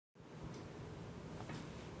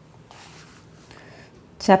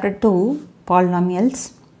Chapter 2 Polynomials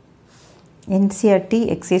NCERT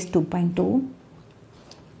exercise 2.2.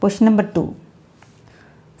 Question number 2.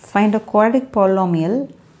 Find a quadratic polynomial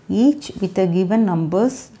each with the given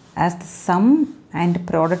numbers as the sum and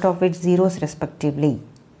product of its zeros respectively.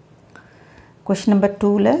 Question number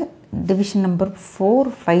 2 la division number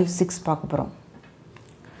 4, 5, 6 பார்க்க போறோம்.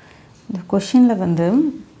 இந்த questionல வந்து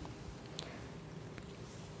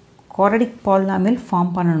quadratic polynomial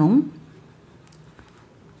form பண்ணனும்.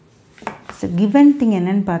 So given thing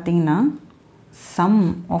என்னன்னு பார்த்தீங்கன்னா sum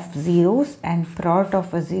of zeros and product of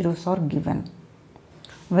zeros are given.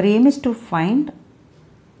 Our aim is to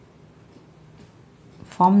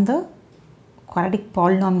form the quadratic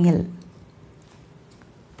polynomial.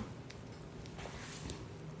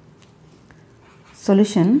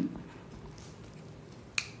 Solution.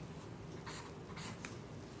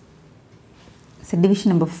 So division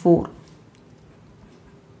number 4.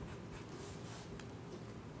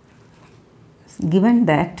 Given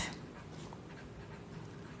that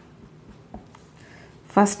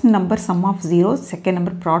first number sum of zeros, second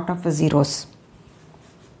number product of zeros.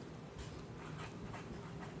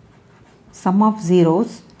 Sum of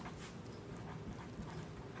zeros,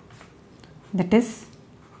 that is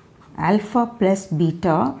alpha plus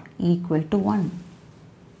beta equal to 1.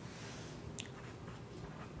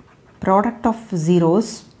 Product of zeros,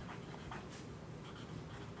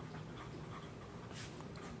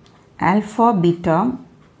 alpha beta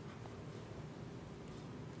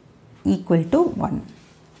equal to 1.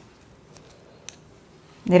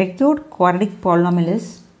 The required quadratic polynomial is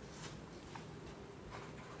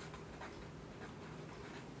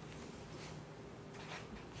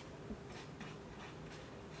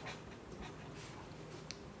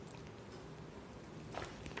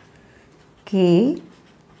k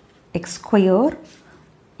x square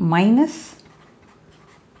minus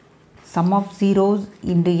sum of zeros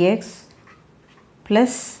into x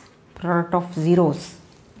plus product of zeros.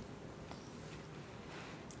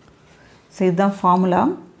 So this is the formula.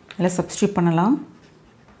 Let's substitute பண்ணலாம்.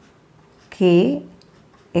 K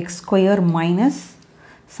x square minus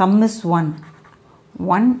sum is 1.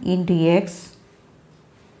 1 into x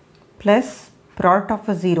plus product of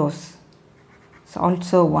zeros. So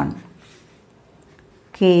also 1.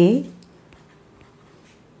 K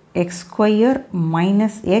x square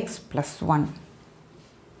minus x plus 1.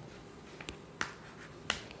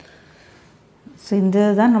 So this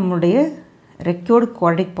is நம்முடைய required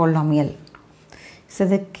quadratic polynomial. So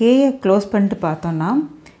the k close பண்ணிட்டு பார்த்தோம்னா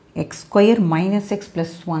x square minus x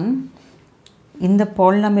plus 1 இந்த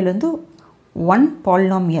polynomial வந்து one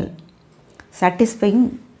polynomial satisfying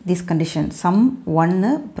this condition. Sum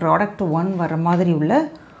 1 product 1 வர மாதிரி உள்ள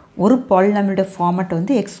ஒரு polynomial format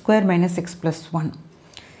வந்து x square minus x plus 1.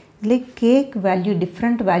 Like k value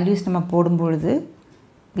different values நம்ம போடும்பொழுது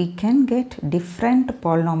we can get different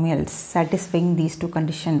polynomials satisfying these two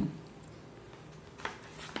conditions.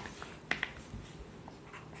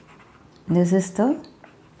 This is the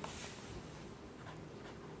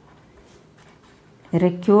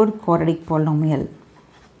required quadratic polynomial.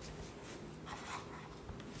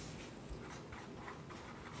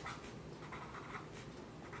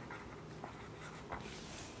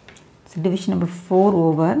 So division number 4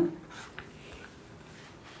 over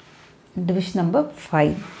division number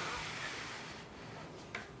 5.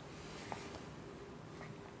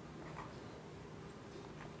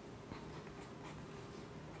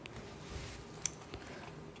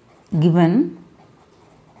 Given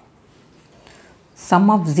sum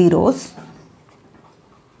of zeros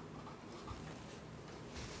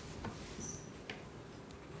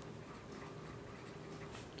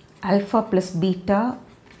alpha plus beta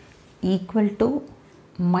equal to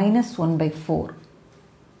minus 1 by 4.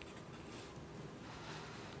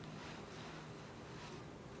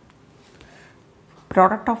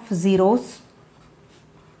 Product of zeros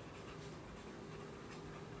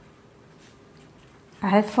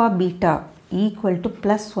alpha beta equal to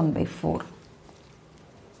plus 1 by 4.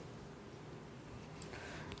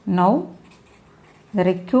 Now the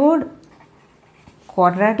required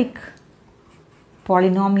quadratic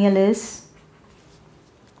polynomial is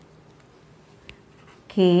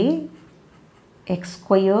k x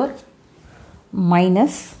square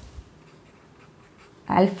minus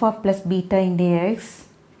alpha plus beta into x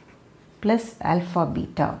plus alpha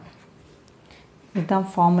beta. This is the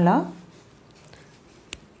formula.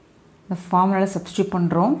 The formula substitute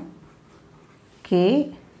பண்றோம். K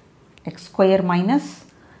x square minus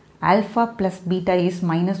alpha plus beta is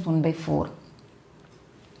minus 1 by 4.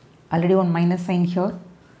 Already one minus sign here.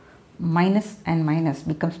 Minus and minus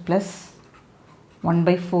becomes plus 1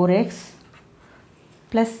 by 4x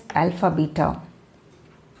plus alpha beta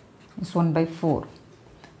is 1 by 4.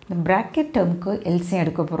 The bracket term ku LCM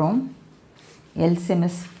எடுக்க போறோம். LCM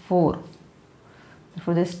is 4.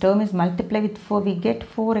 For this term is multiplied with 4, we get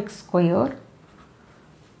 4x square.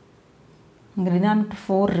 இங்க denominator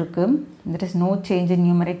 4 இருக்கு. There is no change in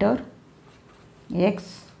numerator. X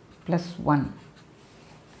plus 1.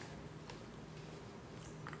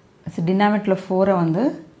 So denominator 4 வந்து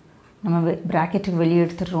நம்ம bracket வெளியே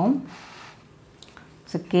எடுத்துறோம்.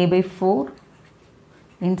 So k by 4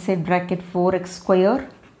 inside bracket 4x square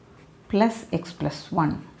plus x plus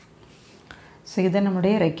 1. So இது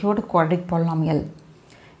நம்முடைய required quadratic polynomial.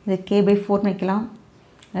 இது k by 4 வைக்கலாம்.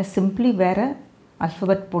 Simply வேற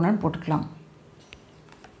alphabet போட்டுக்கலாம்.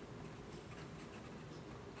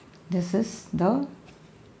 This is the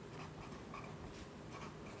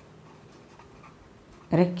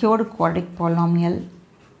required quadratic polynomial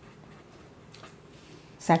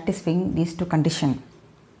satisfying these two conditions.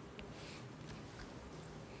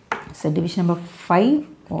 So division number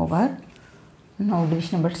 5 over, now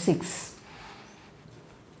division number 6.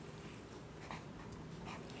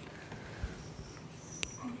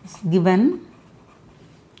 Given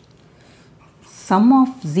sum of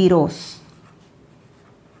zeros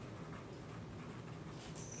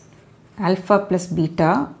alpha plus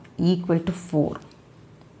beta equal to 4.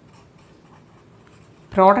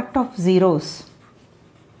 Product of zeros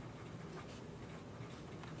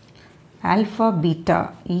alpha beta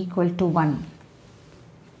equal to 1.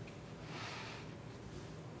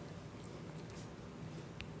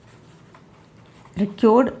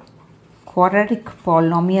 Required quadratic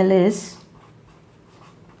polynomial is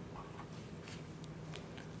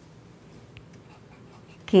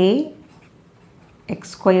k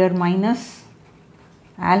x square minus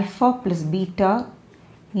alpha plus beta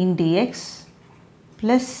into x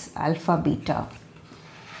plus alpha beta.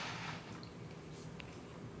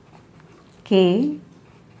 K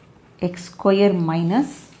x square minus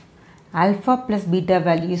alpha plus beta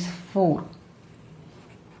value is 4.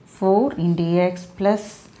 4 into x plus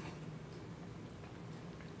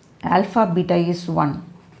alpha beta is 1.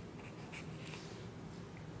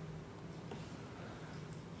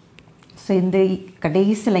 So இந்த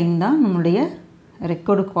கடைசி line தான் நம்முடைய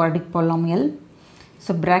required quadratic polynomial.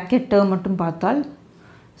 So bracket term மட்டும் பார்த்தால்,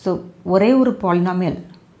 so ஒரே ஒரு polynomial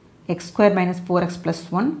x square minus 4x plus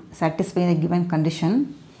 1 satisfy the given condition.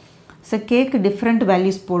 So k க்கு different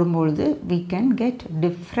values போடும்பொழுது we can get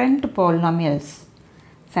different polynomials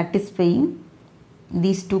satisfying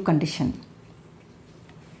these two conditions.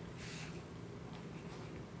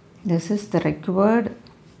 This is the required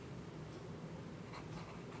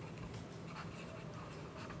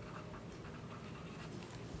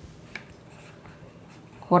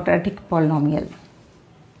quadratic polynomial.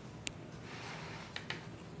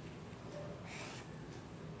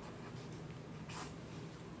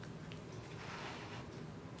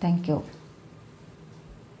 Thank you.